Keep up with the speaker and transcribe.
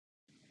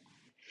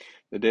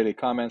the daily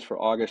comments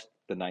for August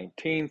the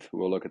 19th.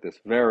 We'll look at this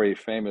very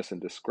famous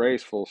and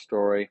disgraceful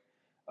story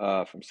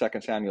from 2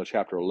 Samuel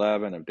chapter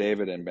 11 of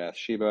David and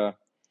Bathsheba.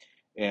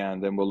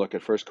 And then we'll look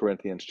at 1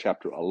 Corinthians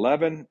chapter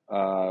 11,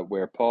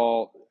 where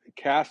Paul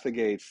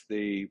castigates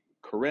the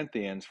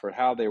Corinthians for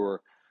how they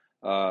were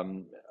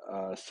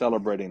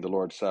celebrating the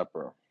Lord's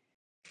Supper.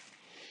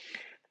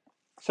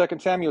 2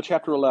 Samuel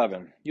chapter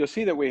 11. You'll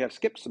see that we have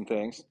skipped some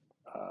things.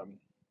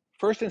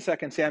 1st and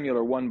 2nd Samuel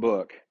are one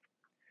book.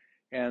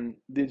 And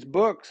these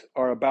books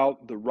are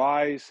about the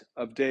rise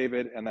of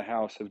David and the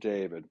house of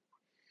David.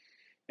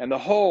 And the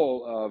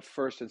whole of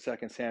 1st and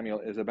 2nd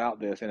Samuel is about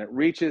this. And it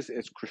reaches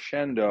its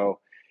crescendo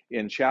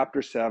in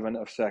chapter 7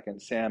 of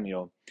 2nd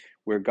Samuel,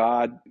 where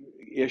God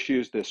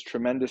issues this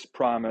tremendous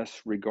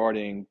promise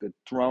regarding the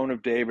throne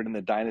of David and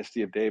the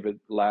dynasty of David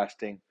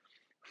lasting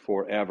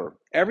forever.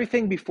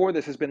 Everything before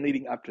this has been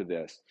leading up to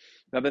this.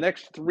 Now, the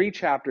next 3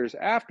 chapters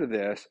after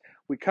this,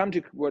 we come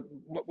to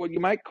what you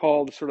might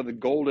call sort of the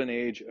golden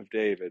age of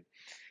David.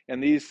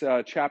 And these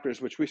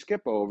chapters, which we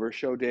skip over,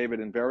 show David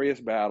in various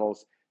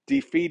battles,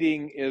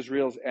 defeating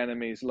Israel's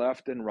enemies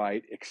left and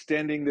right,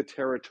 extending the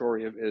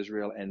territory of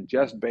Israel, and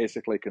just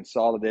basically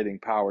consolidating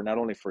power, not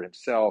only for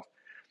himself,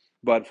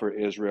 but for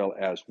Israel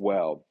as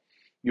well.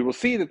 You will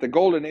see that the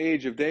golden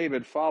age of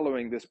David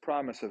following this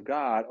promise of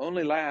God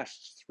only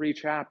lasts 3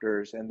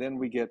 chapters, and then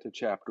we get to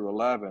chapter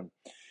 11,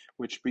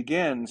 which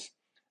begins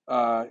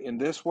in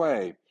this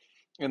way.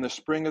 In the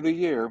spring of the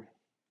year,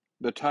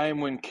 the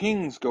time when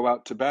kings go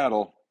out to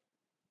battle,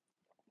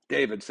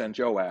 David sent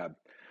Joab.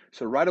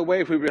 So right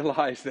away we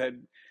realize that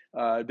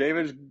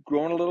David's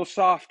growing a little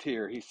soft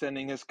here. He's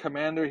sending his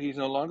commander. He's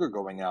no longer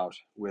going out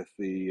with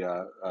the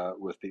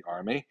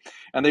army.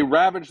 And they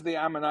ravaged the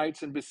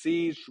Ammonites and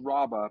besieged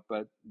Rabbah,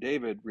 but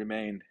David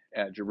remained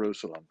at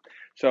Jerusalem.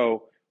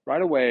 So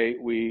right away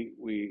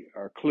we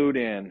are clued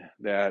in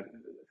that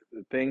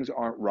things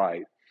aren't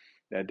right,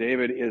 that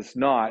David is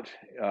not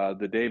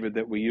the David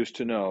that we used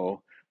to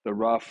know, the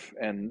rough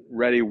and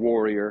ready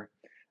warrior,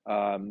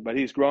 but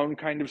he's grown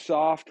kind of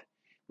soft.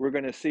 We're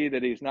going to see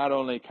that he's not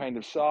only kind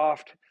of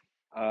soft,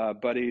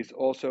 but he's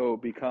also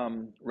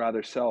become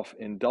rather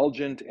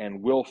self-indulgent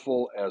and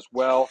willful as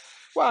well.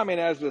 Well, I mean,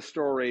 as the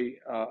story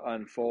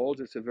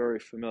unfolds, it's a very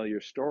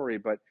familiar story,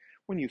 but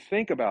when you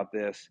think about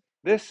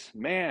this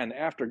man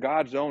after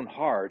God's own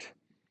heart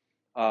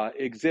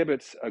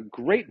exhibits a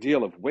great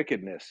deal of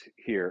wickedness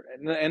here,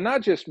 and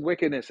not just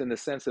wickedness in the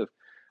sense of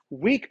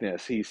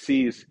weakness. He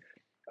sees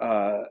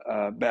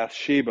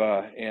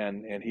Bathsheba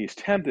and he's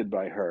tempted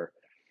by her.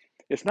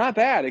 It's not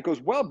that. It goes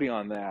well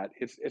beyond that.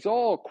 It's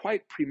all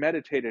quite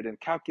premeditated and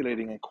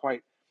calculating and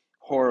quite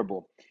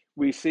horrible.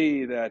 We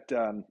see that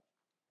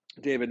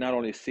David not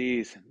only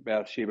sees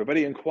Bathsheba, but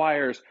he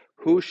inquires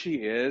who she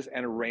is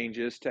and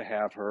arranges to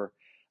have her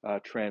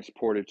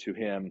transported to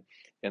him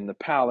in the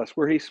palace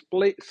where he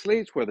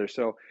sleeps with her.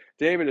 So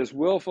David is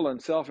willful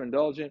and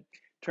self-indulgent.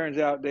 Turns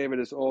out David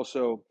is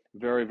also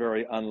very,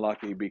 very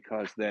unlucky,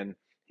 because then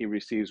he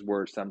receives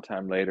word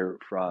sometime later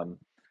from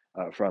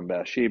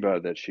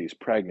Bathsheba that she's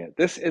pregnant.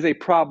 This is a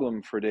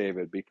problem for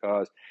David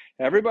because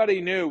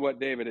everybody knew what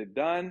David had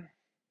done,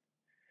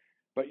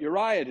 but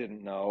Uriah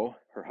didn't know,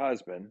 her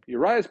husband.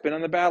 Uriah's been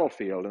on the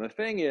battlefield, and the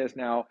thing is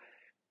now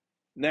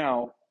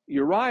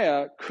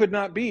Uriah could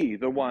not be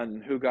the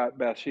one who got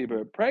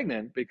Bathsheba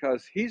pregnant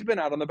because he's been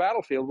out on the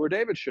battlefield where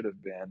David should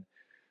have been.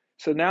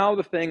 So now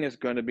the thing is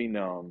going to be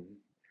known.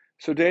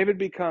 So David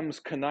becomes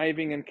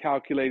conniving and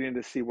calculating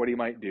to see what he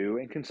might do,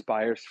 and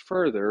conspires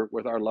further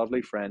with our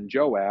lovely friend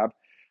Joab,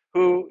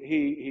 who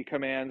he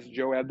commands,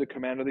 Joab, the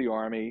commander of the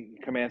army,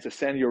 commands to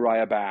send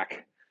Uriah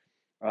back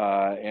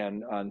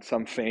and on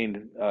some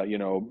feigned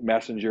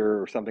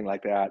messenger or something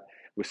like that,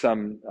 with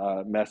some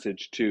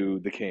message to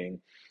the king.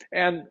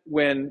 And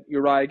when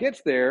Uriah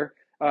gets there,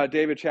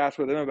 David chats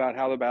with him about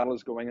how the battle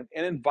is going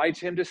and invites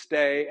him to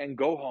stay and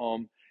go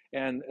home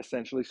and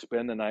essentially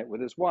spend the night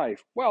with his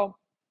wife. Well,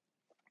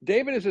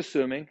 David is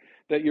assuming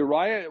that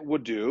Uriah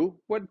would do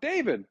what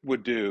David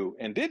would do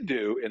and did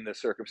do in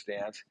this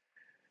circumstance.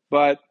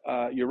 But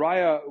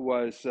Uriah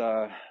was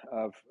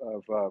of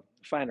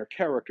finer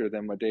character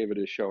than what David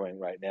is showing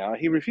right now.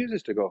 He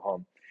refuses to go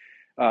home.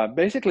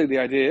 Basically, the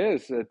idea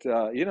is that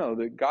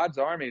that God's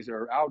armies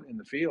are out in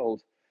the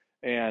field,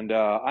 and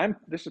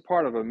this is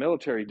part of a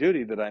military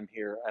duty that I'm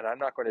here, and I'm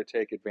not going to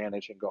take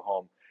advantage and go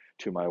home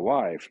to my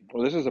wife.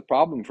 Well, this is a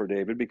problem for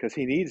David because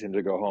he needs him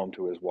to go home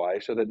to his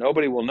wife so that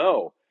nobody will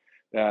know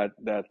that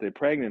the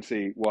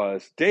pregnancy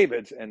was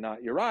David's and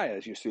not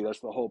Uriah's. You see,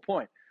 that's the whole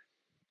point.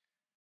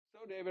 So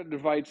David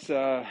invites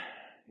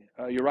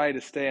Uriah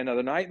to stay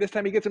another night. This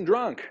time he gets him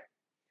drunk,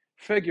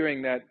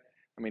 figuring that,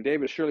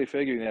 David's surely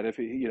figuring that if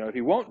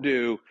he won't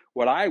do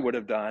what I would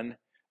have done,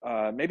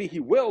 maybe he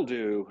will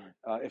do,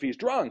 if he's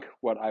drunk,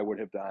 what I would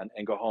have done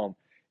and go home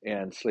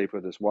and sleep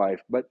with his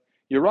wife. But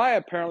Uriah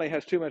apparently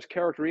has too much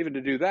character even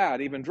to do that.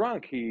 Even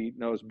drunk, he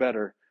knows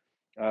better.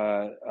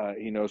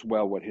 He knows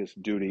well what his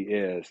duty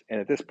is. And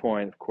at this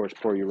point, of course,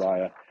 poor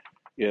Uriah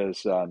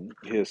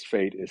his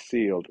fate is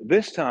sealed.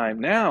 This time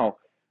now,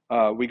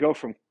 we go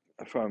from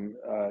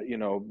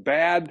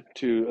bad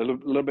to a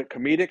little bit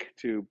comedic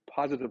to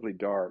positively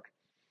dark.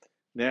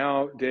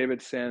 Now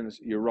David sends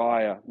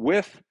Uriah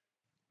with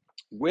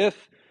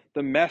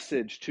the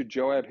message to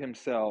Joab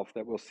himself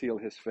that will seal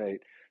his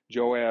fate.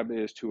 Joab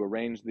is to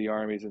arrange the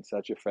armies in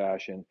such a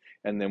fashion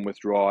and then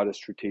withdraw at a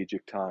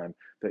strategic time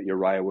that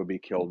Uriah will be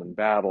killed in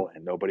battle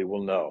and nobody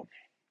will know.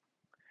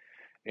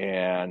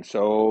 And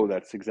so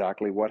that's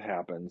exactly what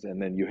happens.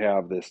 And then you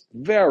have this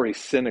very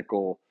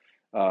cynical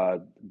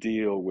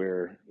deal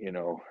where,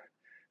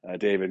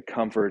 David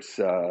comforts,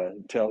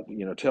 tells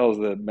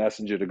the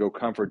messenger to go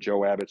comfort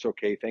Joab. It's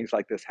okay. Things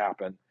like this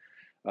happen.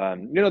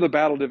 The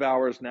battle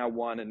devours now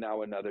one and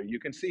now another. You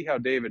can see how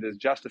David is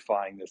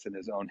justifying this in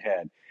his own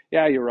head.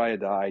 Yeah, Uriah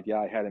died. Yeah,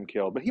 I had him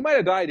killed. But he might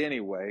have died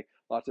anyway.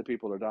 Lots of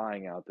people are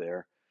dying out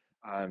there.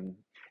 And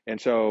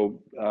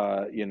so,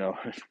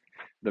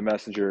 the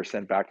messenger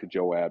sent back to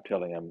Joab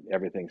telling him,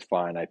 everything's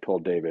fine. I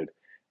told David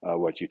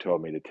what you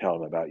told me to tell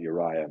him about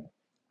Uriah.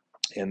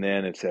 And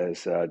then it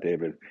says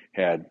David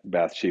had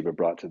Bathsheba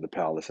brought to the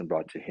palace and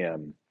brought to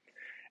him.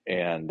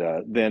 And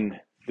then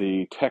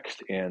the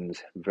text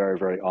ends very,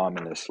 very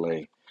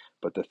ominously.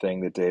 But the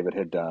thing that David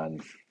had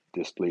done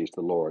displeased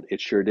the Lord. It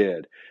sure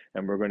did.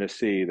 And we're going to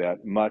see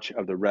that much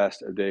of the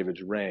rest of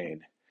David's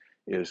reign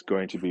is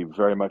going to be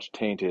very much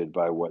tainted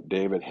by what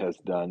David has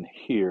done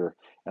here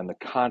and the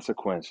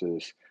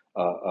consequences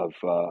of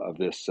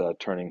this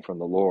turning from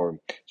the Lord.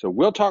 So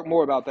we'll talk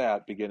more about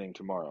that beginning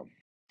tomorrow.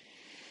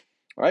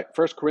 All right,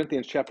 1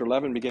 Corinthians chapter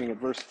 11, beginning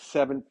at verse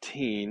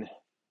 17,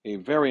 a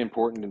very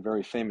important and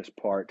very famous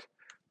part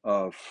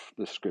of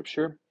the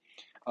scripture.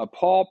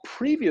 Paul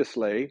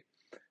previously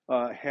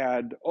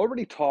had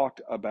already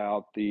talked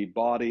about the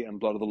body and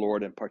blood of the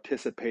Lord and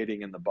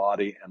participating in the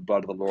body and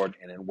blood of the Lord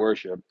and in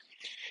worship.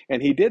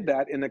 And he did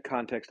that in the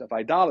context of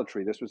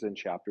idolatry. This was in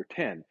chapter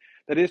 10.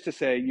 That is to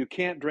say, you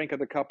can't drink of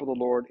the cup of the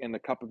Lord and the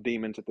cup of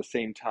demons at the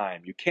same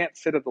time. You can't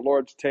sit at the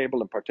Lord's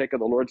table and partake of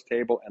the Lord's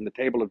table and the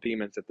table of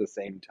demons at the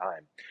same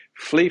time.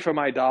 Flee from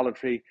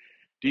idolatry.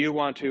 Do you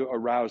want to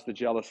arouse the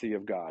jealousy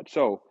of God?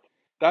 So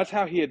that's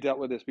how he had dealt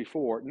with this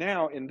before.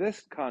 Now, in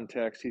this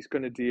context, he's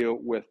going to deal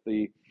with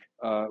the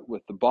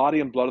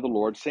body and blood of the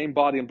Lord, same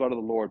body and blood of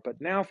the Lord, but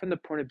now from the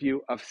point of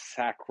view of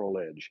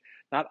sacrilege.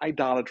 Not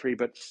idolatry,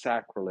 but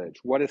sacrilege.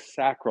 What is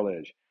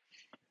sacrilege?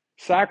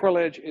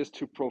 Sacrilege is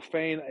to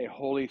profane a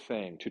holy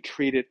thing, to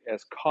treat it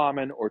as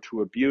common or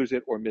to abuse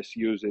it or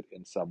misuse it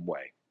in some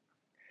way.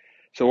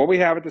 So what we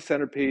have at the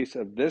centerpiece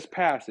of this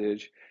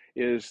passage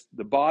is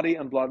the body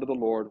and blood of the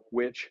Lord,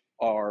 which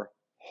are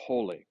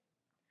holy.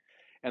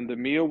 And the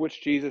meal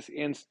which Jesus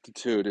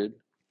instituted,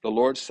 the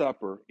Lord's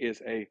Supper,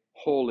 is a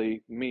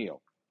holy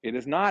meal. It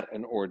is not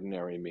an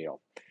ordinary meal.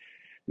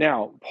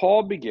 Now,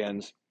 Paul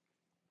begins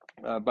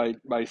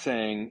by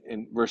saying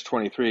in verse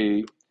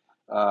 23,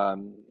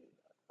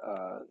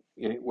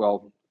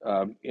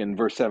 in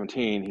verse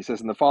 17, he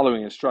says, in the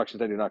following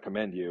instructions, I do not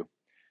commend you.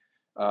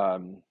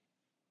 But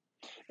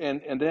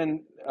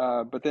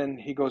then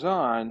he goes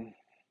on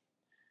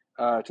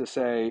to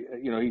say,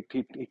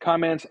 he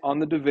comments on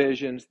the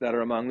divisions that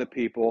are among the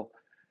people,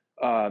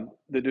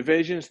 the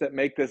divisions that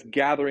make this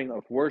gathering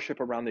of worship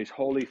around these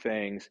holy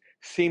things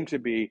seem to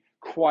be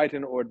quite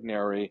an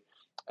ordinary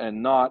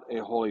and not a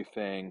holy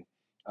thing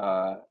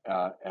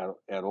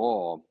at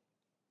all.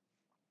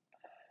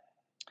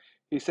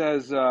 He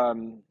says,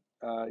 when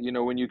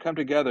you come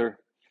together,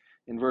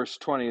 in verse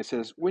 20, it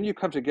says, when you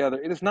come together,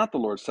 it is not the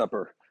Lord's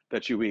Supper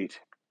that you eat.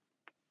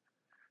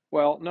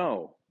 Well,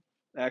 no.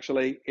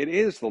 Actually, it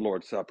is the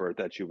Lord's Supper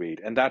that you eat,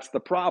 and that's the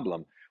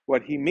problem.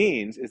 What he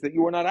means is that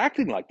you are not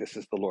acting like this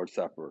is the Lord's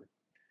Supper.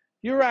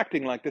 You're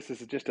acting like this is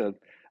just a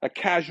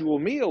casual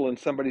meal in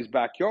somebody's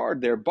backyard,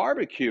 their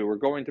barbecue, or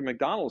going to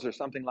McDonald's or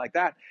something like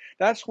that.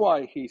 That's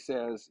why he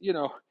says,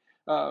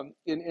 in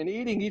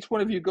eating, each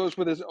one of you goes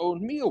with his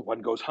own meal.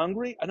 One goes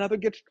hungry, another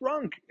gets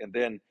drunk. And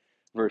then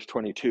verse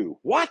 22,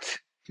 what?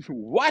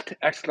 What?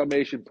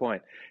 Exclamation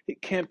point. He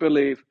can't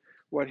believe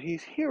what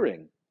he's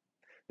hearing.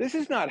 This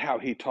is not how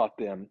he taught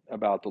them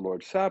about the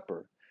Lord's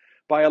Supper.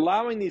 By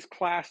allowing these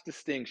class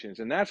distinctions,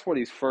 and that's what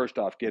he's first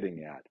off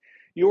getting at,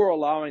 you are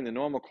allowing the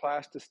normal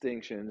class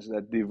distinctions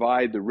that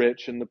divide the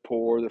rich and the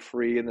poor, the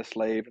free and the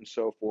slave, and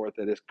so forth,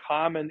 that is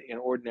common in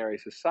ordinary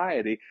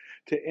society,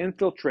 to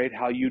infiltrate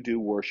how you do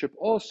worship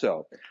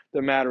also.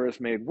 The matter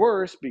is made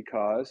worse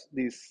because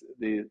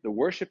the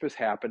worship is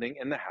happening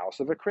in the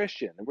house of a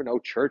Christian. There were no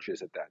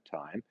churches at that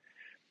time.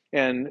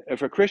 And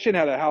if a Christian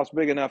had a house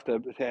big enough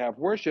to have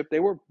worship,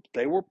 they were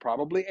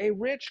probably a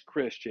rich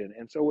Christian.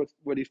 And so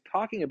what he's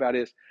talking about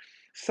is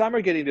some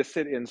are getting to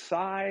sit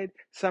inside,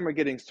 some are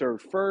getting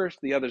served first,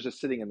 the others are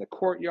sitting in the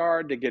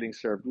courtyard, they're getting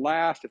served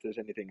last if there's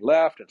anything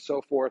left, and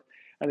so forth.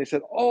 And he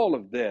said all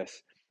of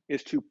this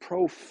is to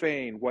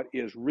profane what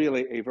is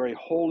really a very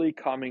holy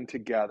coming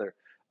together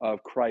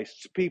of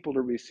Christ's people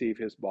to receive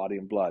his body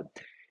and blood.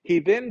 He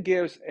then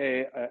gives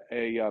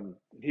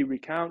he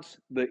recounts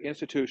the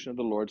institution of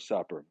the Lord's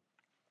Supper.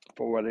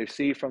 For what I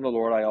received from the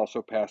Lord, I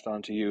also passed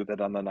on to you,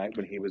 that on the night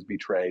when he was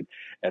betrayed,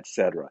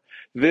 etc.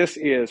 This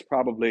is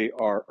probably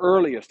our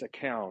earliest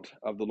account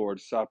of the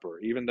Lord's Supper,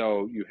 even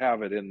though you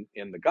have it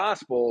in the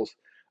Gospels.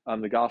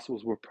 The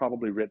Gospels were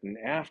probably written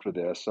after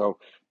this. So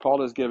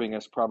Paul is giving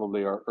us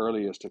probably our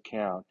earliest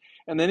account.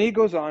 And then he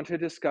goes on to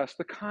discuss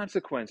the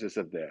consequences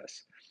of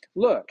this.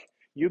 Look,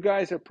 you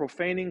guys are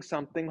profaning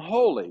something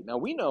holy. Now,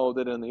 we know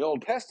that in the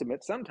Old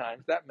Testament,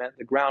 sometimes that meant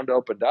the ground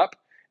opened up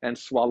and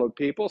swallowed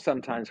people.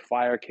 Sometimes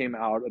fire came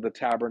out of the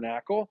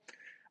tabernacle.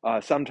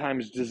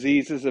 Sometimes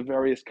diseases of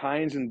various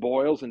kinds and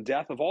boils and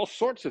death of all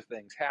sorts of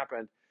things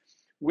happened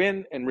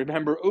when, and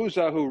remember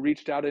Uzzah who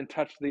reached out and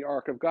touched the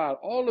ark of God.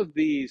 All of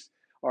these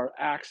are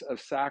acts of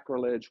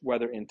sacrilege,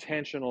 whether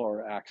intentional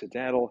or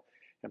accidental.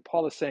 And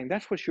Paul is saying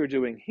that's what you're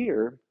doing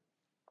here.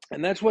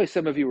 And that's why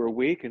some of you are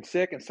weak and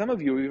sick, and some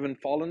of you have even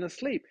fallen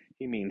asleep.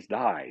 He means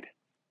died.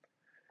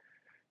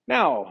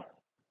 Now,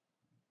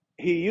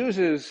 he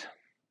uses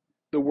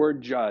the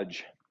word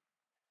judge.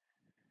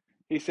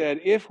 He said,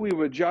 if we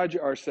would judge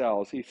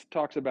ourselves, he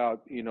talks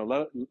about,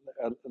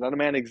 let a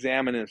man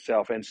examine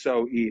himself and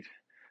so eat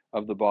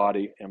of the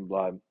body and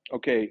blood.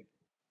 Okay,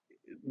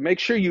 make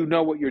sure you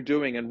know what you're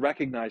doing and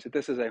recognize that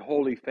this is a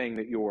holy thing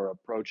that you are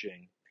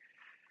approaching.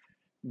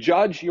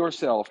 Judge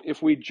yourself.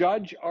 If we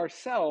judge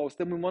ourselves,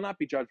 then we will not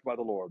be judged by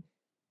the Lord.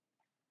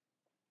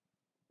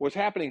 What's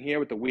happening here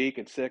with the weak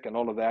and sick and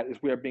all of that is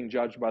we are being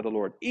judged by the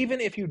Lord. Even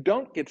if you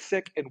don't get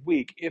sick and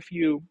weak, if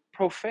you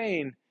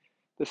profane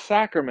the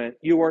sacrament,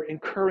 you are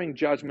incurring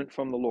judgment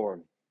from the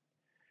Lord.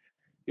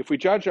 If we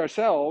judge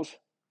ourselves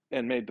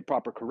and made the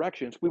proper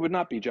corrections, we would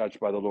not be judged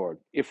by the Lord.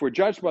 If we're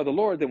judged by the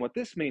Lord, then what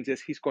this means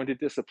is he's going to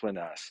discipline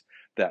us.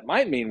 That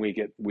might mean we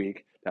get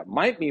weak. That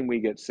might mean we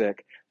get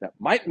sick. That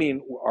might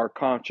mean our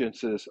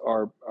consciences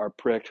are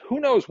pricked. Who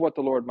knows what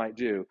the Lord might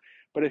do?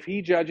 But if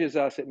he judges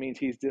us, it means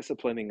he's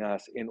disciplining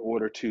us in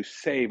order to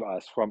save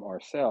us from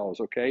ourselves,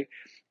 okay?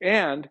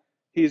 And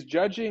he's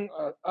judging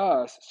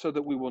us so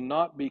that we will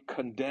not be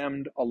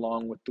condemned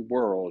along with the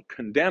world.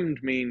 Condemned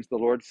means the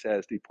Lord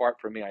says, depart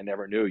from me, I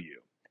never knew you.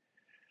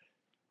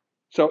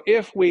 So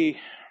if we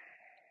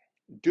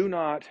do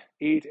not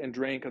eat and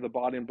drink of the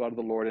body and blood of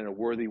the Lord in a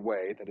worthy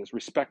way, that is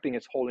respecting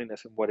its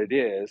holiness and what it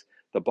is,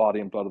 the body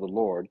and blood of the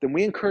Lord, then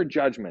we incur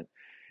judgment.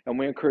 And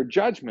we incur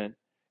judgment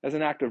as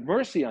an act of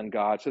mercy on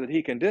God so that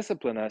he can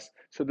discipline us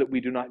so that we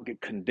do not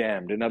get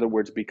condemned. In other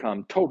words,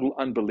 become total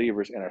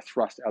unbelievers and are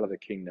thrust out of the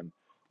kingdom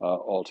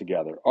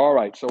altogether. All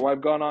right, so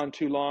I've gone on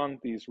too long.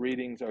 These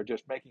readings are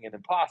just making it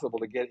impossible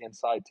to get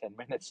inside 10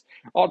 minutes.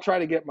 I'll try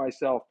to get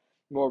myself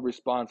more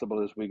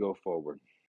responsible as we go forward.